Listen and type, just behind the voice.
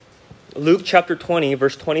Luke chapter 20,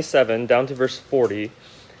 verse 27 down to verse 40,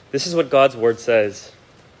 this is what God's word says.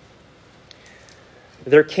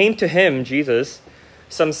 There came to him, Jesus,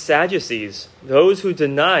 some Sadducees, those who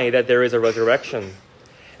deny that there is a resurrection.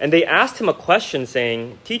 And they asked him a question,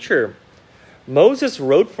 saying, Teacher, Moses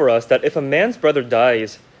wrote for us that if a man's brother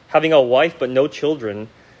dies, having a wife but no children,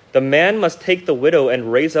 the man must take the widow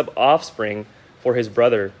and raise up offspring for his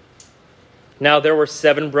brother. Now there were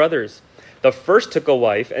 7 brothers. The first took a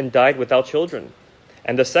wife and died without children,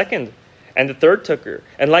 and the second, and the third took her,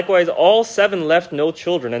 and likewise all 7 left no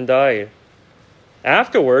children and died.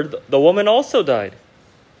 Afterward, the woman also died.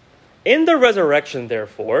 In the resurrection,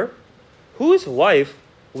 therefore, whose wife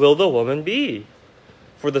will the woman be?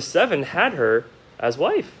 For the 7 had her as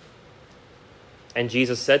wife. And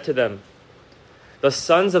Jesus said to them, The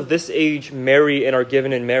sons of this age marry and are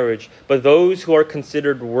given in marriage, but those who are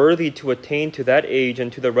considered worthy to attain to that age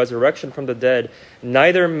and to the resurrection from the dead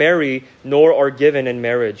neither marry nor are given in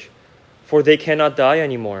marriage, for they cannot die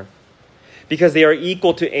anymore, because they are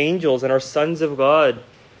equal to angels and are sons of God,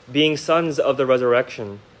 being sons of the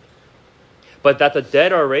resurrection. But that the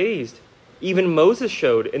dead are raised, even Moses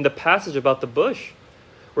showed in the passage about the bush,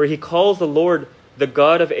 where he calls the Lord the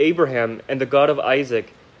God of Abraham and the God of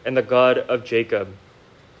Isaac and the God of Jacob.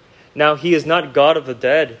 Now he is not God of the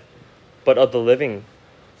dead, but of the living,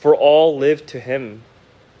 for all live to him.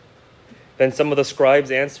 Then some of the scribes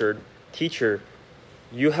answered, Teacher,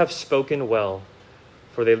 you have spoken well,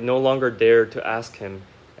 for they no longer dared to ask him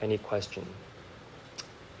any question.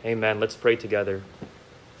 Amen. Let's pray together.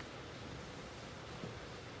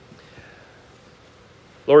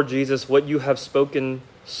 Lord Jesus, what you have spoken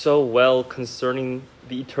so well concerning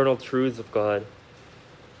the eternal truths of God,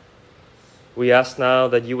 we ask now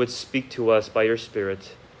that you would speak to us by your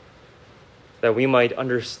Spirit, that we might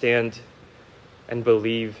understand and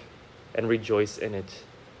believe and rejoice in it.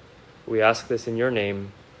 We ask this in your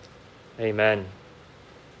name. Amen.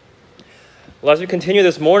 Well, as we continue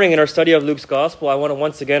this morning in our study of Luke's Gospel, I want to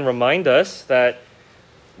once again remind us that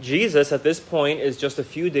Jesus at this point is just a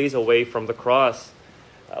few days away from the cross.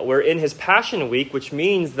 We're in his Passion Week, which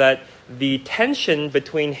means that the tension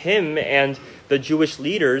between him and the Jewish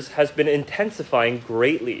leaders has been intensifying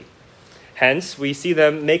greatly. Hence, we see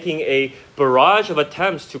them making a barrage of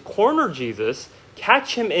attempts to corner Jesus,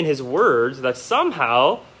 catch him in his words, that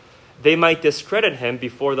somehow they might discredit him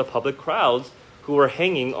before the public crowds who were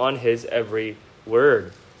hanging on his every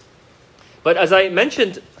word. But as I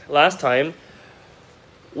mentioned last time,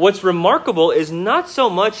 what's remarkable is not so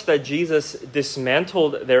much that Jesus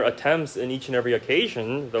dismantled their attempts in each and every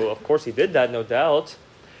occasion, though of course he did that, no doubt,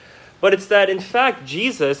 but it's that in fact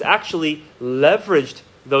Jesus actually leveraged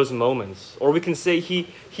those moments, or we can say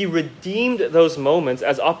he redeemed those moments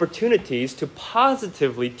as opportunities to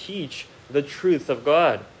positively teach the truth of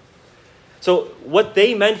God. So what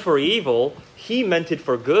they meant for evil, he meant it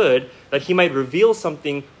for good, that he might reveal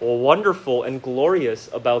something wonderful and glorious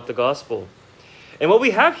about the gospel. And what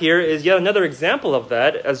we have here is yet another example of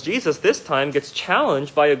that, as Jesus this time gets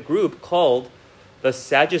challenged by a group called the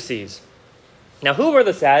Sadducees. Now, who were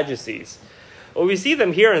the Sadducees? Well, we see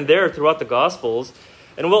them here and there throughout the Gospels.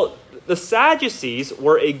 And well, the Sadducees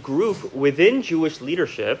were a group within Jewish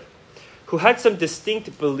leadership who had some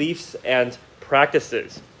distinct beliefs and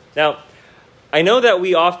practices. Now, I know that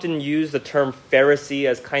we often use the term Pharisee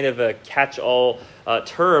as kind of a catch-all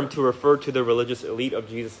term to refer to the religious elite of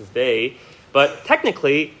Jesus' day. But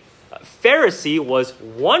technically, Pharisee was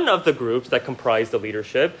one of the groups that comprised the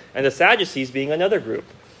leadership, and the Sadducees being another group.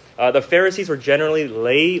 The Pharisees were generally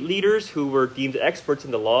lay leaders who were deemed experts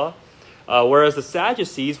in the law, whereas the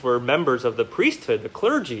Sadducees were members of the priesthood, the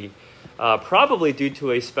clergy, probably due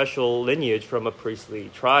to a special lineage from a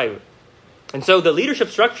priestly tribe. And so the leadership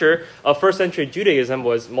structure of first century Judaism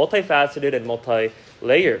was multifaceted and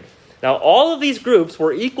multi-layered. Now, all of these groups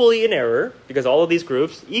were equally in error, because all of these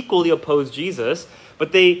groups equally opposed Jesus,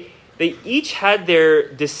 but they each had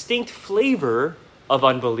their distinct flavor of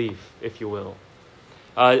unbelief, if you will.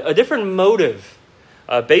 A different motive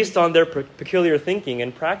based on their peculiar thinking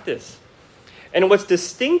and practice. And what's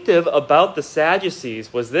distinctive about the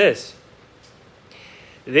Sadducees was this.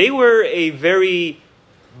 They were a very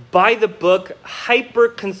by-the-book,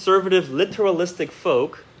 hyper-conservative, literalistic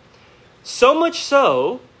folk, so much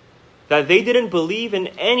so that they didn't believe in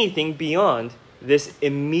anything beyond this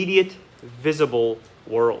immediate, visible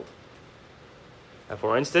world. And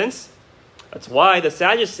for instance, that's why the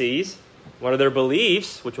Sadducees, one of their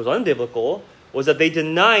beliefs, which was unbiblical, was that they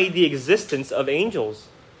denied the existence of angels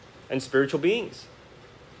and spiritual beings,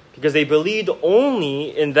 because they believed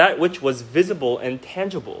only in that which was visible and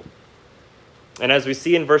tangible. And as we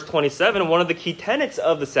see in verse 27, one of the key tenets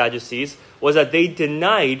of the Sadducees was that they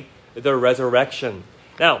denied the resurrection.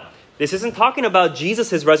 Now, this isn't talking about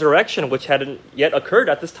Jesus' resurrection, which hadn't yet occurred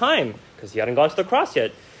at this time, because he hadn't gone to the cross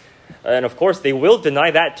yet. And of course, they will deny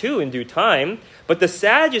that too in due time. But the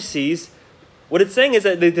Sadducees, what it's saying is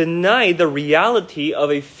that they deny the reality of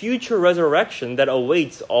a future resurrection that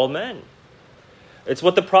awaits all men. It's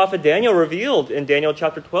what the prophet Daniel revealed in Daniel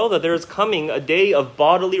chapter 12, that there is coming a day of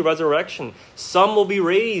bodily resurrection. Some will be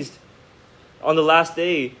raised on the last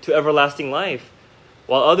day to everlasting life,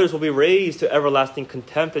 while others will be raised to everlasting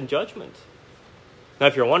contempt and judgment. Now,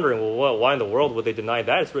 if you're wondering, well, why in the world would they deny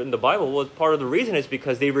that? It's written in the Bible. Well, part of the reason is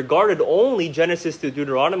because they regarded only Genesis to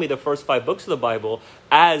Deuteronomy, the first 5 books of the Bible,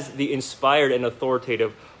 as the inspired and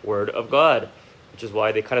authoritative Word of God, which is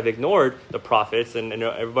why they kind of ignored the prophets and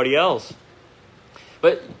everybody else.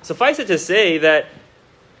 But suffice it to say that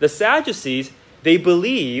the Sadducees, they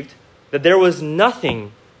believed that there was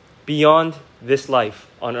nothing beyond this life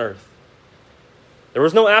on earth. There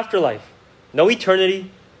was no afterlife, no eternity,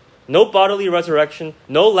 no bodily resurrection,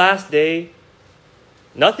 no last day,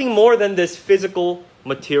 nothing more than this physical,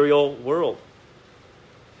 material world.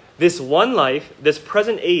 This one life, this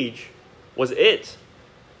present age, was it.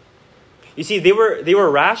 You see, they were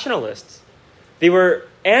rationalists. They were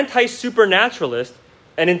anti-supernaturalists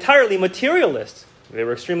and entirely materialists. They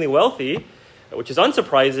were extremely wealthy, which is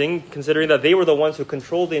unsurprising considering that they were the ones who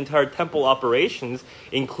controlled the entire temple operations,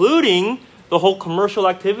 including the whole commercial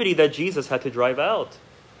activity that Jesus had to drive out.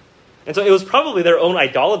 And so it was probably their own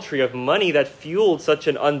idolatry of money that fueled such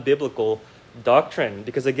an unbiblical doctrine.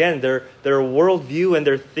 Because again, their worldview and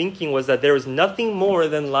their thinking was that there is nothing more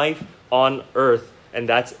than life on earth. And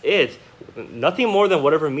that's it. Nothing more than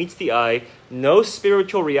whatever meets the eye. No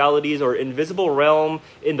spiritual realities or invisible realm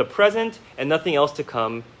in the present, and nothing else to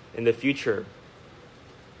come in the future.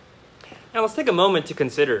 Now let's take a moment to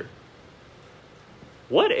consider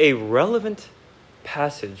what a relevant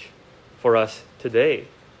passage for us today.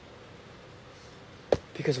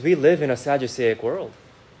 Because we live in a Sadduceic world.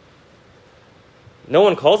 No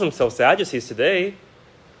one calls themselves Sadducees today,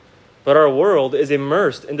 but our world is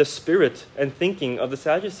immersed in the spirit and thinking of the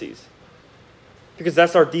Sadducees. Because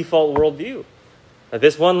that's our default worldview. That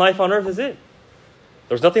this one life on earth is it.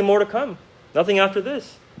 There's nothing more to come. Nothing after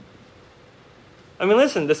this. I mean,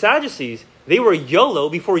 listen, the Sadducees, they were YOLO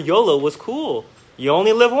before YOLO was cool. You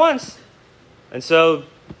only live once. And so,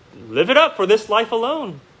 live it up for this life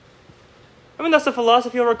alone. I mean, that's the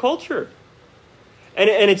philosophy of our culture. And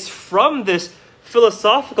it's from this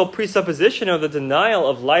philosophical presupposition of the denial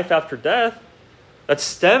of life after death that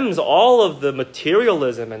stems all of the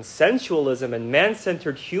materialism and sensualism and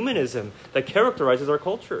man-centered humanism that characterizes our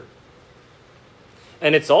culture.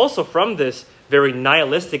 And it's also from this very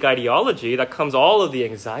nihilistic ideology that comes all of the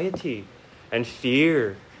anxiety and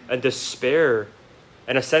fear and despair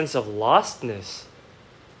and a sense of lostness.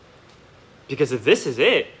 Because if this is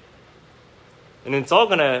it, and it's all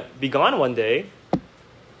going to be gone one day,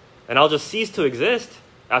 and I'll just cease to exist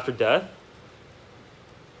after death,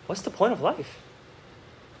 what's the point of life?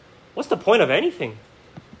 What's the point of anything?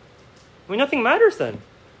 I mean, nothing matters then.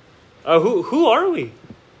 Who are we?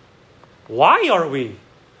 Why are we?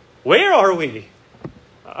 Where are we?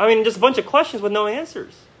 I mean, just a bunch of questions with no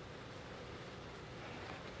answers.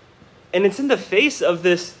 And it's in the face of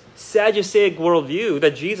this Sadduceic worldview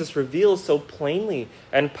that Jesus reveals so plainly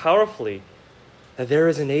and powerfully that there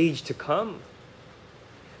is an age to come.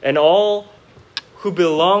 And all who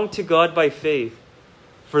belong to God by faith,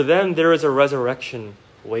 for them there is a resurrection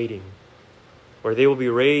waiting, where they will be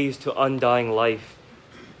raised to undying life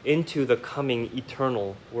into the coming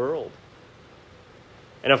eternal world.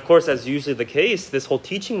 And of course, as usually the case, this whole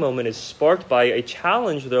teaching moment is sparked by a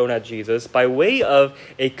challenge thrown at Jesus by way of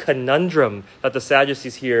a conundrum that the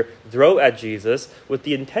Sadducees here throw at Jesus with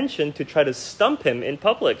the intention to try to stump him in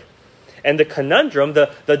public. And the conundrum,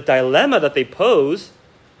 the dilemma that they pose,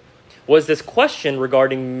 was this question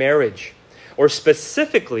regarding marriage, or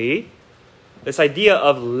specifically this idea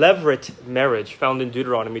of levirate marriage found in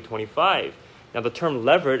Deuteronomy 25. Now, the term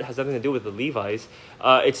levirate has nothing to do with the Levites.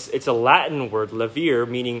 It's a Latin word, levir,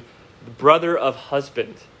 meaning brother of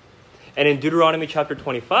husband. And in Deuteronomy chapter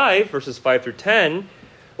 25, verses 5 through 10,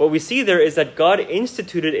 what we see there is that God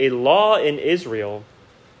instituted a law in Israel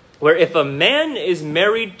where if a man is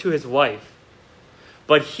married to his wife,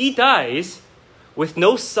 but he dies with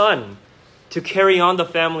no son to carry on the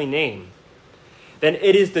family name, then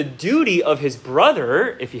it is the duty of his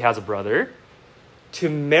brother, if he has a brother, to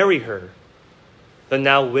marry her, the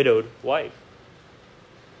now widowed wife.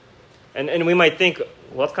 And we might think,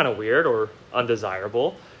 well, that's kind of weird or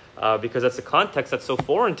undesirable. because that's a context that's so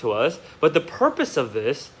foreign to us. But the purpose of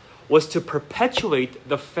this was to perpetuate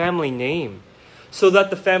the family name, so that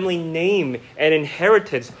the family name and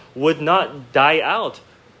inheritance would not die out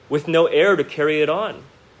with no heir to carry it on.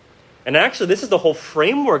 And actually, this is the whole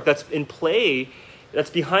framework that's in play, that's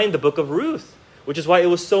behind the book of Ruth, which is why it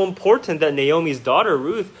was so important that Naomi's daughter,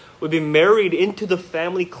 Ruth, would be married into the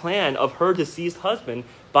family clan of her deceased husband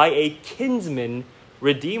by a kinsman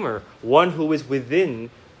redeemer, one who is within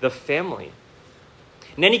the family.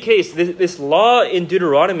 In any case, this law in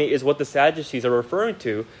Deuteronomy is what the Sadducees are referring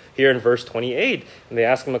to here in verse 28. And they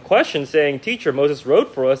ask him a question saying, "Teacher, Moses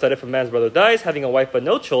wrote for us that if a man's brother dies, having a wife but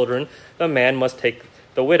no children, the man must take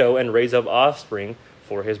the widow and raise up offspring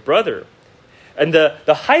for his brother." And the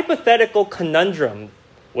hypothetical conundrum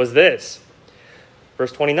was this.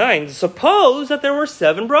 Verse 29, suppose that there were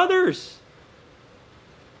 7 brothers.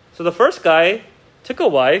 So the first guy took a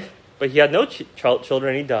wife, but he had no children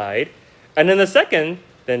and he died. And then the second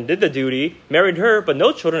then did the duty, married her, but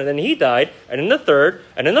no children, and then he died. And then the third,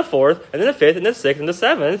 and then the fourth, and then the fifth, and the sixth, and the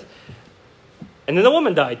seventh. And then the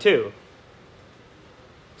woman died too.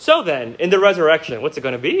 So then, in the resurrection, what's it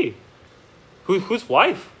going to be? Whose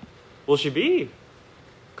wife will she be?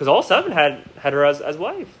 Because all 7 had her as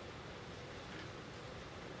wife.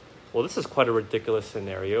 Well, this is quite a ridiculous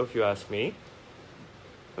scenario, if you ask me.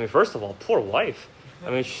 I mean, first of all, poor wife. I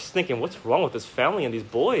mean, she's thinking, what's wrong with this family and these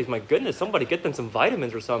boys? My goodness, somebody get them some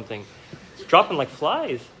vitamins or something. It's dropping like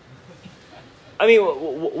flies. I mean,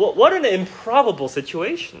 what an improbable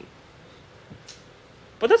situation.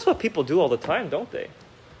 But that's what people do all the time, don't they?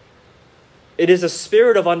 It is a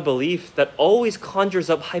spirit of unbelief that always conjures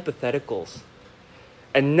up hypotheticals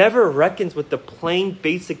and never reckons with the plain,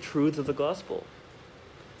 basic truths of the gospel.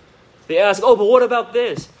 They ask, oh, but what about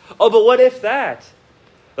this? Oh, but what if that?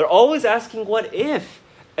 They're always asking what if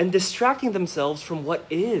and distracting themselves from what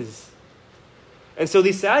is. And so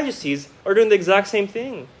these Sadducees are doing the exact same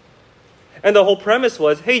thing. And the whole premise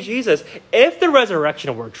was, hey, Jesus, if the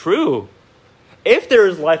resurrection were true, if there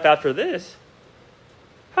is life after this,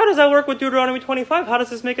 how does that work with Deuteronomy 25? How does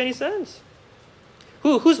this make any sense?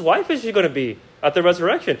 Whose wife is she going to be at the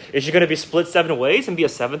resurrection? Is she going to be split 7 ways and be a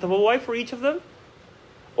 7th of a wife for each of them?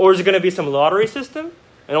 Or is it going to be some lottery system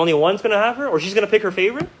and only one's going to have her? Or she's going to pick her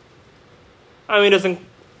favorite? I mean, it doesn't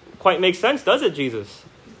quite make sense, does it, Jesus?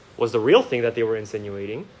 Was the real thing that they were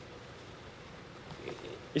insinuating.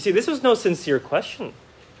 You see, this was no sincere question.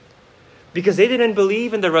 Because they didn't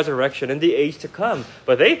believe in the resurrection and the age to come.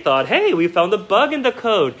 But they thought, hey, we found a bug in the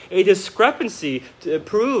code, a discrepancy to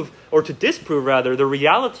prove, or to disprove rather, the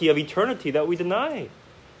reality of eternity that we deny.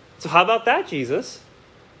 So how about that, Jesus?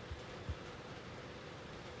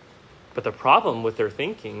 But the problem with their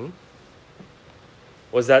thinking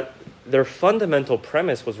was that their fundamental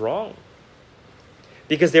premise was wrong.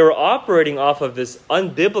 Because they were operating off of this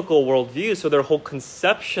unbiblical worldview, so their whole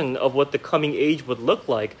conception of what the coming age would look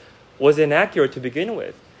like was inaccurate to begin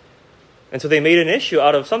with. And so they made an issue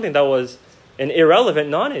out of something that was an irrelevant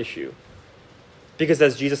non-issue. Because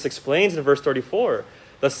as Jesus explains in verse 34,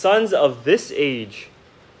 the sons of this age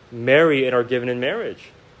marry and are given in marriage.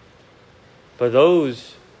 But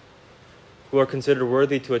those who are considered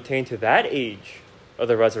worthy to attain to that age of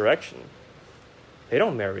the resurrection, they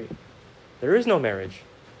don't marry. There is no marriage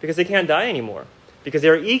because they can't die anymore. Because they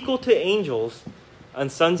are equal to angels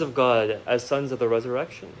and sons of God as sons of the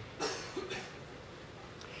resurrection.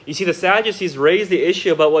 You see, the Sadducees raised the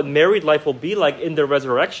issue about what married life will be like in the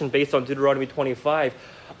resurrection based on Deuteronomy 25,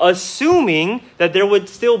 assuming that there would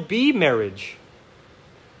still be marriage.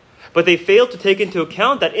 But they failed to take into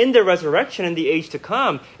account that in the resurrection and the age to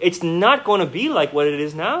come, it's not going to be like what it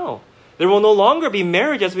is now. There will no longer be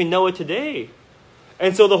marriage as we know it today.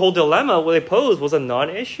 And so the whole dilemma what they posed was a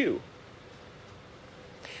non-issue.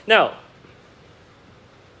 Now,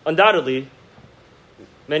 undoubtedly,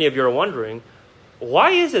 many of you are wondering,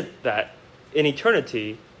 why is it that in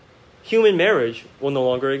eternity, human marriage will no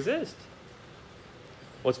longer exist?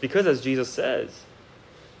 Well, it's because, as Jesus says,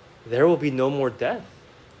 there will be no more death.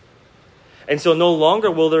 And so no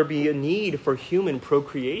longer will there be a need for human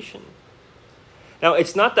procreation. Now,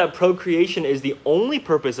 it's not that procreation is the only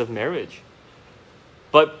purpose of marriage,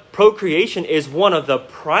 but procreation is one of the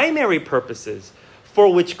primary purposes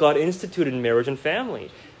for which God instituted marriage and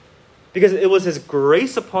family. Because it was His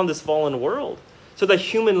grace upon this fallen world, so that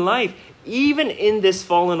human life, even in this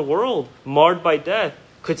fallen world, marred by death,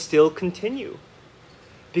 could still continue.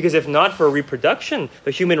 Because if not for reproduction,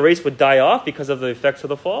 the human race would die off because of the effects of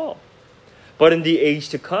the fall. But in the age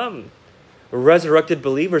to come, resurrected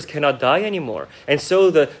believers cannot die anymore. And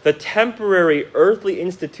so the temporary earthly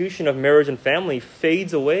institution of marriage and family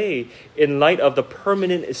fades away in light of the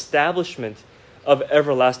permanent establishment of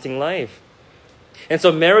everlasting life. And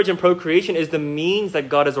so marriage and procreation is the means that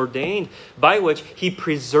God has ordained by which He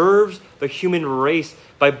preserves the human race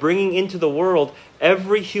by bringing into the world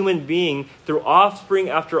every human being through offspring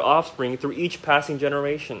after offspring through each passing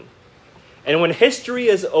generation. And when history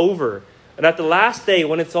is over, and at the last day,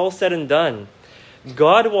 when it's all said and done,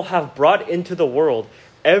 God will have brought into the world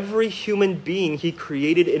every human being He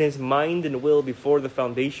created in His mind and will before the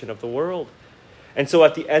foundation of the world. And so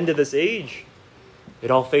at the end of this age,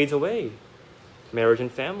 it all fades away. Marriage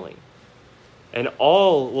and family. And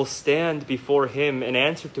all will stand before Him and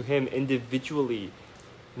answer to Him individually,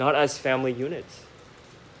 not as family units.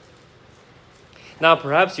 Now,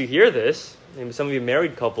 perhaps you hear this, maybe some of you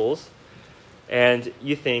married couples, and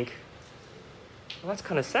you think, well, that's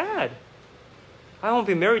kind of sad. I won't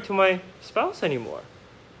be married to my spouse anymore.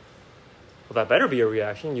 Well, that better be your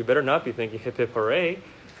reaction. You better not be thinking hip hip hooray.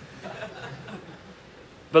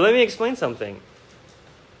 But let me explain something.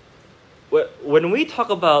 When we talk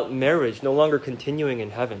about marriage no longer continuing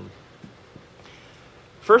in heaven,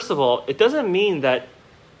 first of all, it doesn't mean that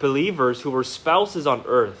believers who were spouses on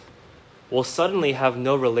earth will suddenly have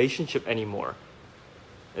no relationship anymore,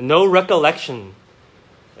 and no recollection,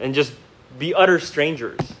 and just be utter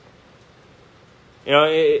strangers. You know,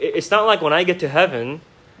 it's not like when I get to heaven,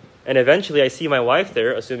 and eventually I see my wife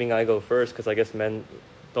there, assuming I go first, because I guess men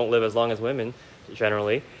don't live as long as women,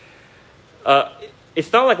 generally.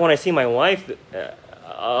 It's not like when I see my wife,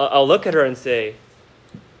 I'll look at her and say,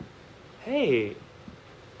 hey,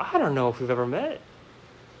 I don't know if we've ever met.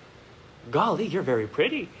 Golly, you're very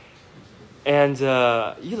pretty. And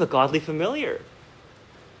you look oddly familiar.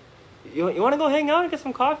 You want to go hang out and get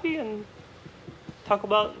some coffee and talk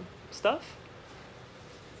about stuff?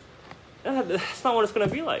 That's not what it's going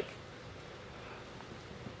to be like.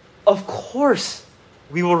 Of course,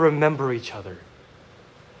 we will remember each other.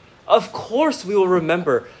 Of course, we will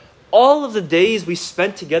remember all of the days we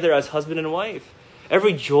spent together as husband and wife.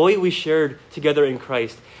 Every joy we shared together in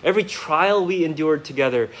Christ. Every trial we endured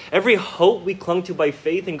together. Every hope we clung to by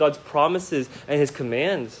faith in God's promises and His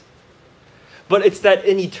commands. But it's that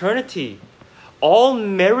in eternity, all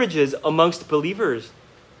marriages amongst believers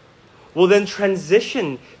will then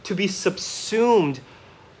transition to be subsumed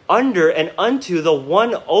under and unto the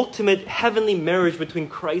one ultimate heavenly marriage between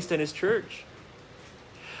Christ and His church.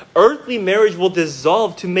 Earthly marriage will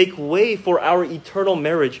dissolve to make way for our eternal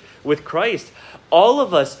marriage with Christ. All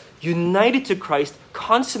of us united to Christ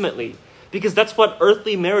consummately, because that's what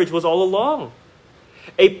earthly marriage was all along.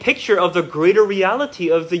 A picture of the greater reality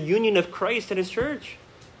of the union of Christ and His church.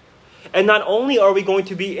 And not only are we going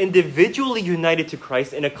to be individually united to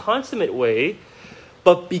Christ in a consummate way,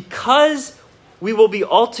 but because we will be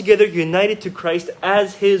altogether united to Christ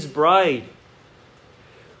as His bride,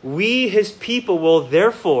 we, His people, will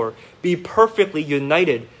therefore be perfectly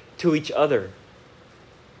united to each other.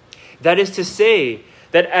 That is to say,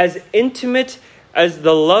 that as intimate as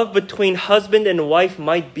the love between husband and wife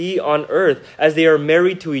might be on earth as they are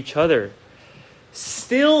married to each other,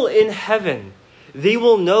 still in heaven, they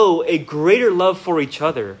will know a greater love for each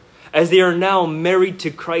other as they are now married to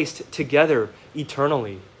Christ together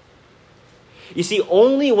eternally. You see,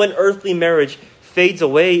 only when earthly marriage fades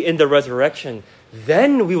away in the resurrection,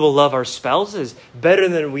 then we will love our spouses better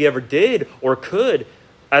than we ever did or could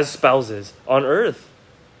as spouses on earth.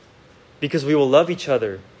 Because we will love each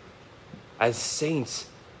other as saints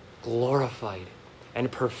glorified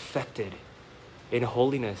and perfected in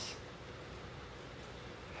holiness.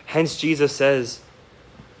 Hence Jesus says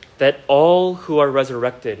that all who are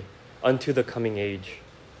resurrected unto the coming age,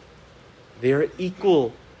 they are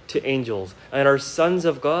equal to angels and are sons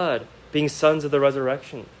of God, being sons of the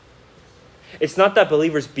resurrection. It's not that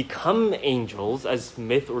believers become angels, as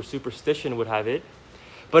myth or superstition would have it,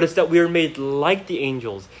 but it's that we are made like the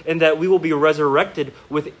angels, and that we will be resurrected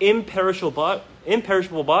with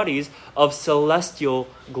imperishable bodies of celestial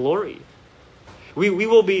glory. We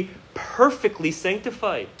will be perfectly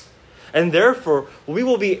sanctified, and therefore we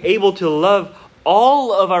will be able to love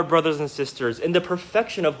all of our brothers and sisters in the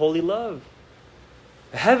perfection of holy love.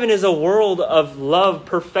 Heaven is a world of love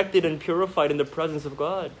perfected and purified in the presence of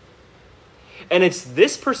God. And it's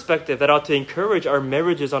this perspective that ought to encourage our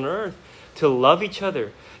marriages on earth to love each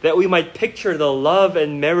other, that we might picture the love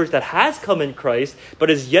and marriage that has come in Christ, but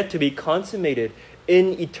is yet to be consummated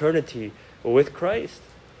in eternity with Christ.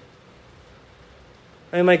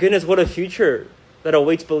 I mean, my goodness, what a future that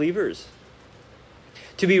awaits believers.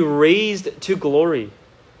 To be raised to glory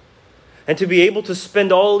and to be able to spend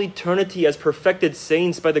all eternity as perfected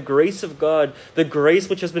saints by the grace of God, the grace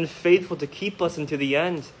which has been faithful to keep us unto the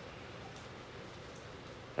end.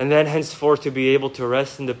 And then henceforth to be able to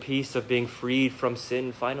rest in the peace of being freed from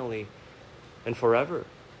sin finally and forever.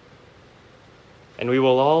 And we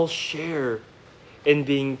will all share in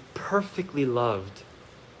being perfectly loved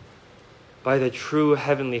by the true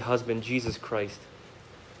heavenly husband, Jesus Christ,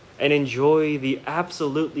 and enjoy the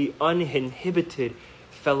absolutely uninhibited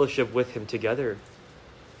fellowship with him together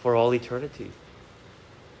for all eternity.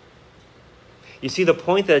 You see, the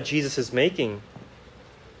point that Jesus is making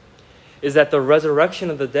is that the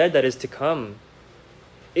resurrection of the dead that is to come,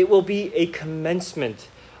 it will be a commencement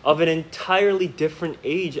of an entirely different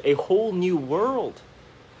age, a whole new world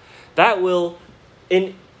that will,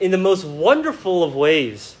 in the most wonderful of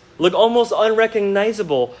ways, look almost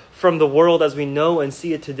unrecognizable from the world as we know and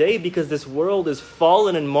see it today, because this world is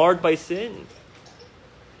fallen and marred by sin.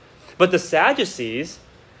 But the Sadducees,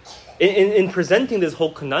 in presenting this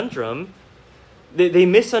whole conundrum, they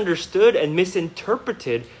misunderstood and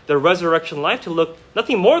misinterpreted the resurrection life to look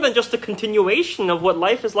nothing more than just a continuation of what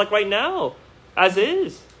life is like right now, as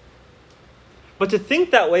is. But to think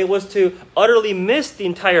that way was to utterly miss the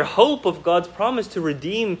entire hope of God's promise to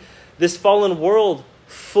redeem this fallen world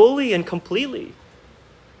fully and completely.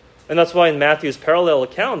 And that's why in Matthew's parallel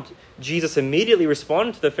account, Jesus immediately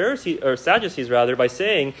responded to the Sadducees by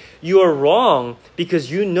saying, "You are wrong because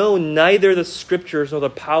you know neither the scriptures nor the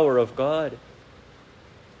power of God."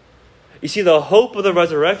 You see, the hope of the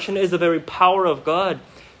resurrection is the very power of God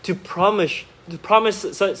to promise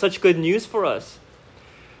such good news for us.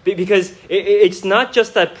 Because it's not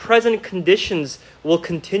just that present conditions will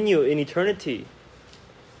continue in eternity.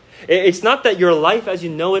 It's not that your life as you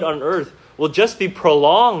know it on earth will just be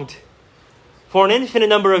prolonged for an infinite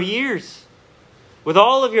number of years with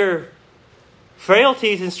all of your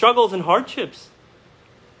frailties and struggles and hardships.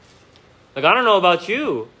 Like, I don't know about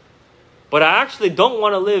you, but I actually don't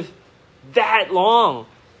want to live that long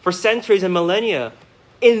for centuries and millennia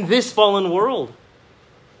in this fallen world.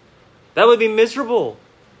 That would be miserable.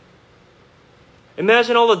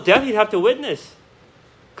 Imagine all the death you'd have to witness,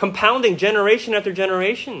 compounding generation after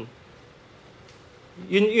generation.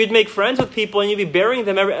 You'd make friends with people and you'd be burying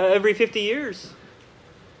them every 50 years.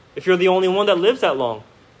 If you're the only one that lives that long,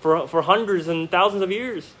 for hundreds and thousands of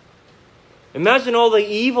years. Imagine all the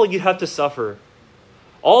evil you'd have to suffer.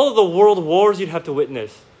 All of the world wars you'd have to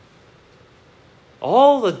witness.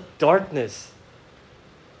 All the darkness.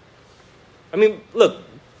 I mean, look,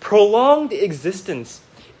 prolonged existence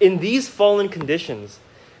in these fallen conditions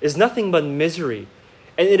is nothing but misery,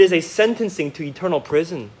 and it is a sentencing to eternal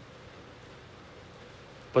prison.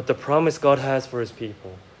 But the promise God has for his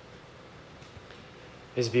people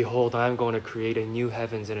is, behold, I am going to create a new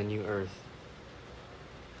heavens and a new earth.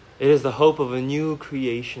 It is the hope of a new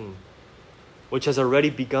creation, which has already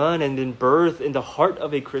begun and been birthed in the heart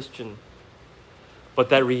of a Christian. But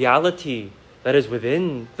that reality that is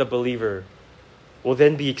within the believer will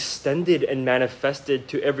then be extended and manifested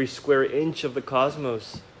to every square inch of the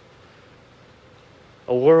cosmos.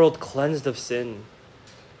 A world cleansed of sin,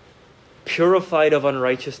 purified of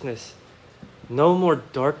unrighteousness, no more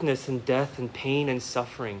darkness and death and pain and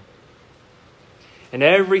suffering. And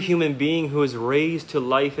every human being who is raised to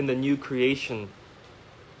life in the new creation,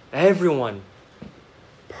 everyone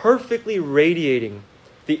perfectly radiating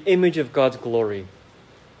the image of God's glory,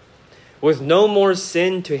 with no more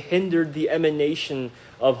sin to hinder the emanation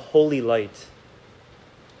of holy light.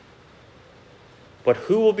 But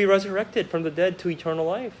who will be resurrected from the dead to eternal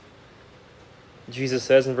life? Jesus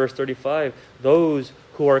says in verse 35, those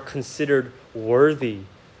who are considered worthy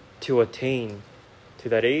to attain to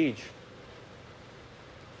that age.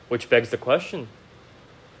 Which begs the question,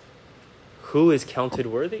 who is counted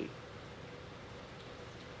worthy?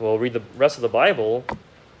 Well, read the rest of the Bible,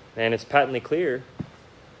 and it's patently clear.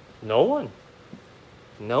 No one.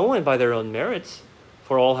 No one by their own merits,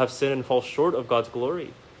 for all have sinned and fall short of God's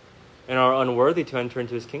glory and are unworthy to enter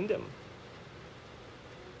into his kingdom.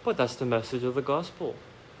 But that's the message of the gospel,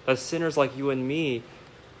 that sinners like you and me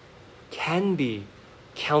can be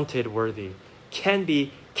counted worthy, can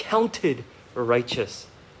be counted righteous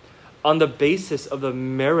on the basis of the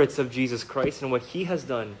merits of Jesus Christ and what he has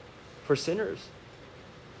done for sinners.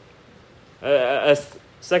 As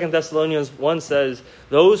 2 Thessalonians 1 says,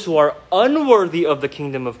 those who are unworthy of the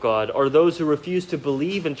kingdom of God are those who refuse to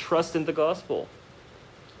believe and trust in the gospel.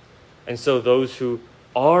 And so those who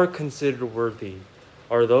are considered worthy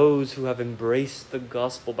are those who have embraced the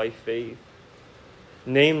gospel by faith.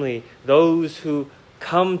 Namely, those who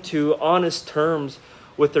come to honest terms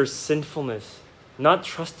with their sinfulness, not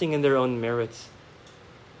trusting in their own merits,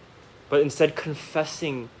 but instead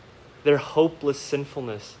confessing their hopeless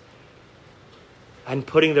sinfulness and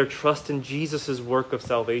putting their trust in Jesus' work of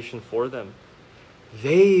salvation for them.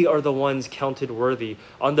 They are the ones counted worthy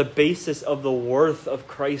on the basis of the worth of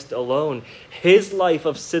Christ alone, his life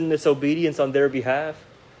of sinless obedience on their behalf,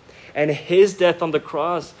 and his death on the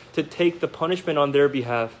cross to take the punishment on their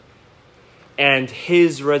behalf, and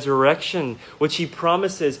his resurrection, which he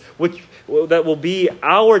promises, that will be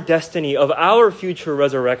our destiny of our future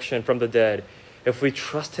resurrection from the dead, if we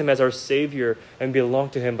trust him as our Savior and belong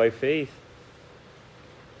to him by faith.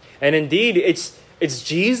 And indeed, it's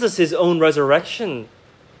Jesus' own resurrection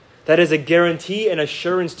that is a guarantee and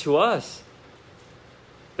assurance to us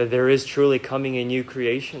that there is truly coming a new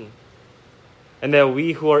creation, and that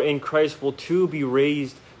we who are in Christ will too be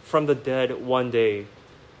raised from the dead one day,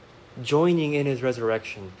 joining in his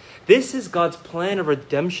resurrection. This is God's plan of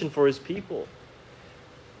redemption for his people.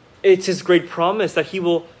 It's his great promise that he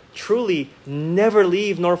will truly never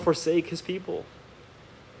leave nor forsake his people.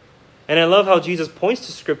 And I love how Jesus points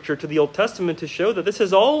to Scripture, to the Old Testament, to show that this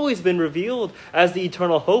has always been revealed as the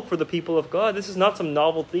eternal hope for the people of God. This is not some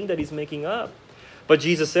novel thing that he's making up. But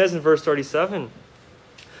Jesus says in verse 37,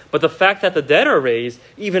 but the fact that the dead are raised,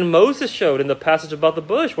 even Moses showed in the passage about the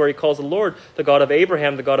bush, where he calls the Lord the God of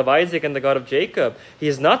Abraham, the God of Isaac, and the God of Jacob. He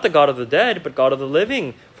is not the God of the dead, but God of the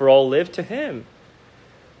living, for all live to him.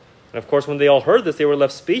 And of course, when they all heard this, they were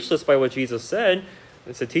left speechless by what Jesus said.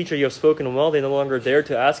 They said, teacher, you have spoken well. They no longer dared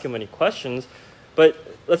to ask him any questions. But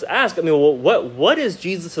let's ask, what is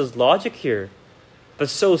Jesus' logic here that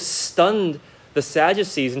so stunned the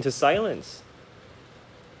Sadducees into silence?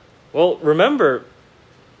 Well, remember,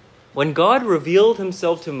 when God revealed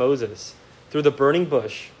himself to Moses through the burning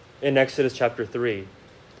bush in Exodus chapter 3,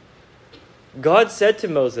 God said to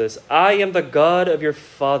Moses, I am the God of your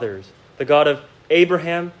fathers, the God of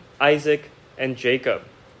Abraham, Isaac, and Jacob.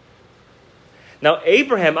 Now,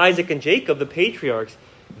 Abraham, Isaac, and Jacob, the patriarchs,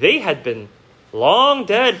 they had been long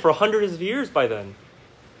dead for hundreds of years by then.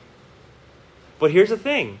 But here's the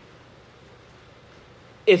thing.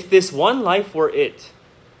 If this one life were it,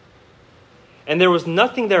 and there was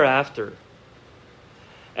nothing thereafter,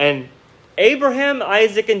 and Abraham,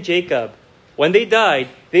 Isaac, and Jacob, when they died,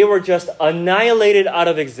 they were just annihilated out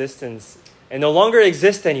of existence and no longer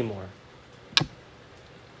exist anymore.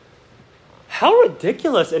 How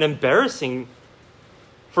ridiculous and embarrassing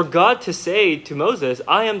for God to say to Moses,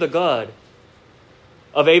 I am the God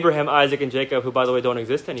of Abraham, Isaac, and Jacob, who, by the way, don't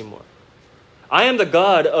exist anymore. I am the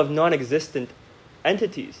God of non-existent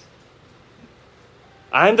entities.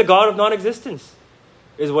 I am the God of non-existence,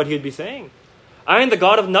 is what he would be saying. I am the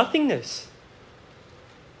God of nothingness.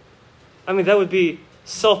 That would be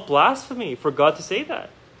self-blasphemy for God to say that.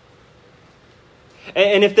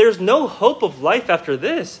 And if there's no hope of life after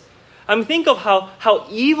this, think of how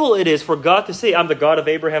evil it is for God to say, I'm the God of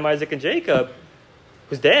Abraham, Isaac, and Jacob,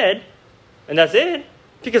 who's dead, and that's it.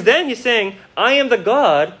 Because then he's saying, I am the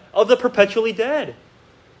God of the perpetually dead.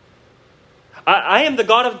 I am the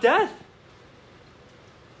God of death.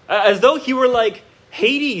 As though he were like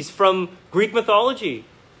Hades from Greek mythology,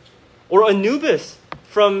 or Anubis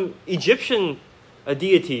from Egyptian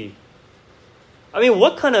deity.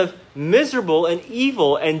 What kind of miserable and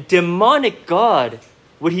evil and demonic God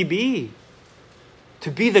would he be?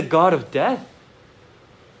 To be the God of death?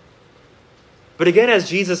 But again, as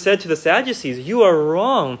Jesus said to the Sadducees, you are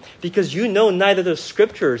wrong because you know neither the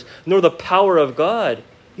Scriptures nor the power of God.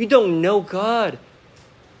 You don't know God.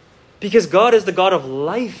 Because God is the God of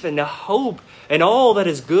life and hope and all that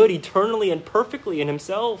is good eternally and perfectly in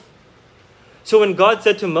himself. So when God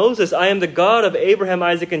said to Moses, I am the God of Abraham,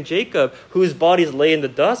 Isaac, and Jacob, whose bodies lay in the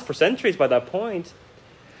dust for centuries by that point,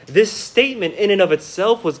 this statement in and of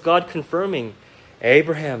itself was God confirming,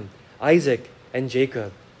 Abraham, Isaac, and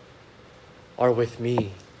Jacob are with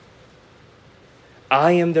me.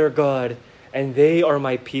 I am their God, and they are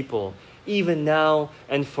my people, even now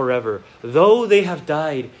and forever. Though they have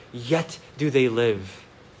died, yet do they live,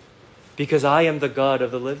 because I am the God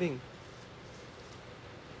of the living.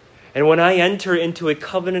 And when I enter into a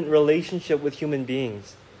covenant relationship with human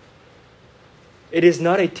beings, it is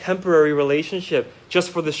not a temporary relationship just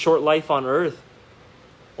for the short life on earth,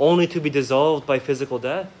 only to be dissolved by physical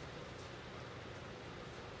death.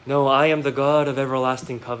 No, I am the God of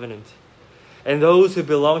everlasting covenant. And those who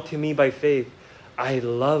belong to me by faith, I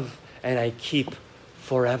love and I keep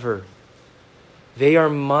forever. They are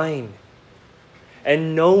mine,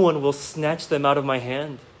 and no one will snatch them out of my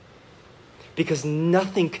hand. Because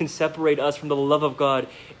nothing can separate us from the love of God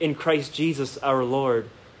in Christ Jesus our Lord.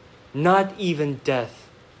 Not even death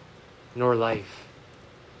nor life.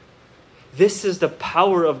 This is the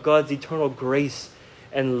power of God's eternal grace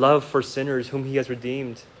and love for sinners whom he has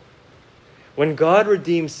redeemed. When God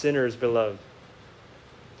redeems sinners, beloved,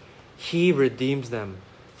 he redeems them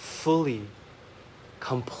fully,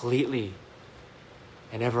 completely,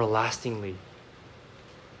 and everlastingly.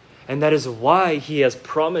 And that is why he has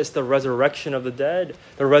promised the resurrection of the dead,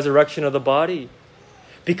 the resurrection of the body.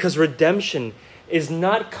 Because redemption is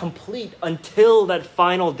not complete until that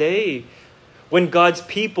final day when God's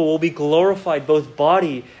people will be glorified, both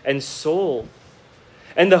body and soul.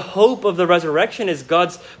 And the hope of the resurrection is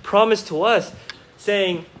God's promise to us,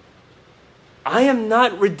 saying, I am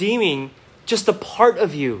not redeeming just a part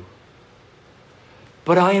of you,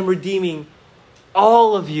 but I am redeeming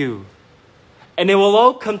all of you. And it will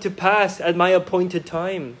all come to pass at my appointed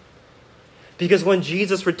time. Because when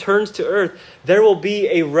Jesus returns to earth, there will be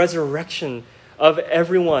a resurrection of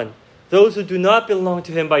everyone. Those who do not belong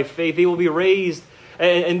to him by faith, they will be raised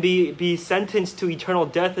and be sentenced to eternal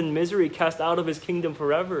death and misery, cast out of his kingdom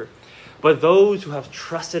forever. But those who have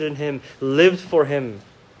trusted in him, lived for him,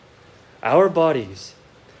 our bodies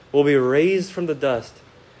will be raised from the dust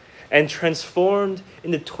and transformed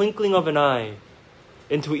in the twinkling of an eye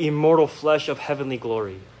into immortal flesh of heavenly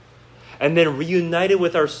glory. And then reunited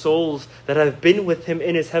with our souls that have been with him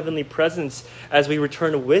in his heavenly presence as we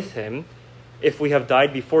return with him, if we have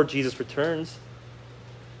died before Jesus returns.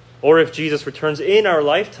 Or if Jesus returns in our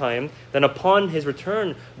lifetime, then upon his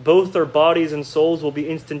return, both our bodies and souls will be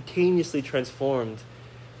instantaneously transformed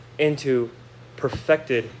into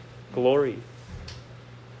perfected glory.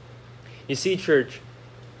 You see, church,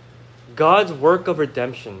 God's work of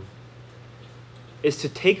redemption is to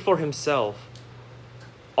take for himself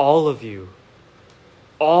all of you,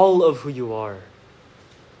 all of who you are.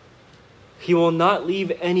 He will not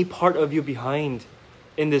leave any part of you behind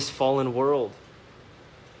in this fallen world.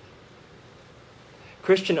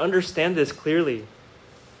 Christian, understand this clearly.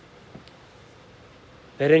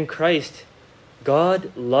 That in Christ,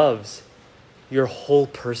 God loves your whole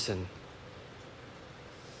person.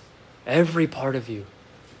 Every part of you.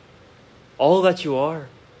 All that you are.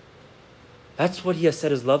 That's what he has set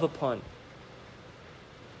his love upon.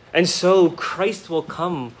 And so Christ will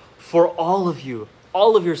come for all of you,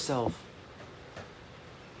 all of yourself.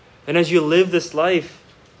 And as you live this life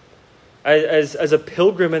as a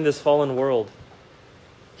pilgrim in this fallen world,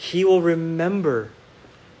 he will remember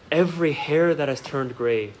every hair that has turned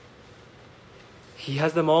gray. He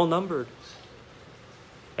has them all numbered.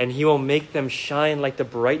 And he will make them shine like the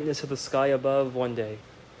brightness of the sky above one day.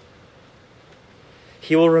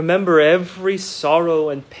 He will remember every sorrow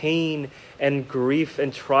and pain and grief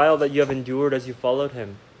and trial that you have endured as you followed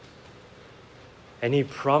him. And he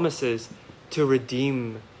promises to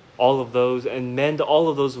redeem all of those and mend all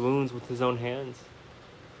of those wounds with his own hands.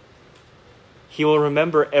 He will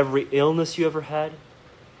remember every illness you ever had,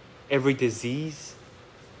 every disease,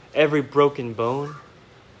 every broken bone,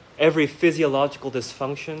 every physiological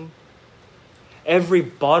dysfunction, every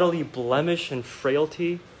bodily blemish and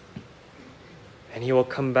frailty. And he will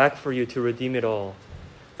come back for you to redeem it all,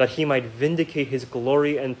 that he might vindicate his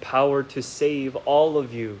glory and power to save all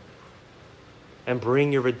of you and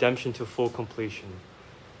bring your redemption to full completion.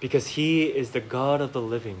 Because he is the God of the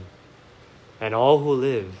living, and all who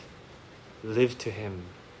live to him.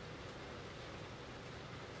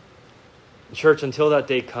 Church, until that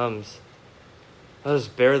day comes, let us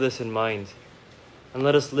bear this in mind, and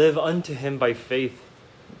let us live unto him by faith,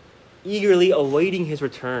 eagerly awaiting his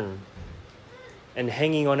return, and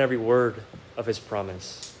hanging on every word of his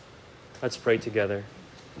promise. Let's pray together.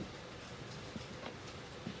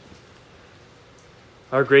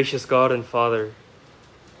 Our gracious God and Father,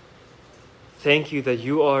 thank you that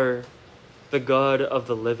you are the God of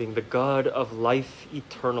the living, the God of life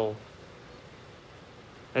eternal,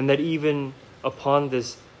 and that even upon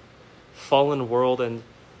this fallen world and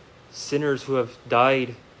sinners who have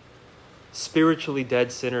died, spiritually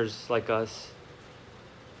dead sinners like us,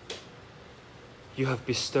 you have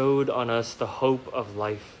bestowed on us the hope of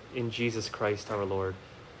life in Jesus Christ our Lord,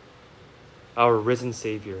 our risen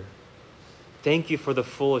Savior. Thank you for the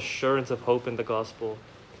full assurance of hope in the gospel.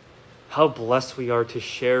 How blessed we are to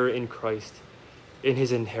share in Christ, in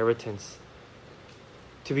his inheritance,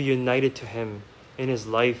 to be united to him in his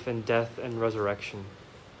life and death and resurrection.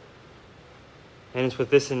 And it's with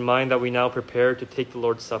this in mind that we now prepare to take the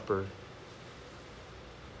Lord's Supper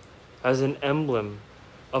as an emblem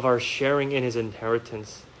of our sharing in his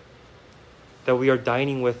inheritance, that we are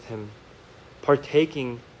dining with him,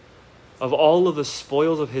 partaking of all of the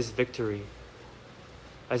spoils of his victory,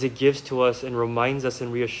 as he gives to us and reminds us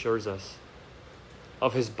and reassures us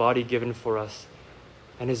of his body given for us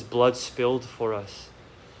and his blood spilled for us,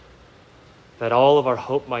 that all of our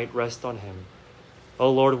hope might rest on him, Oh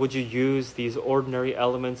Lord, would you use these ordinary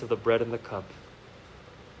elements of the bread and the cup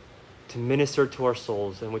to minister to our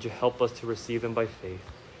souls, and would you help us to receive them by faith?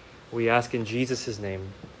 We ask in Jesus'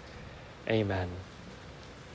 name. Amen.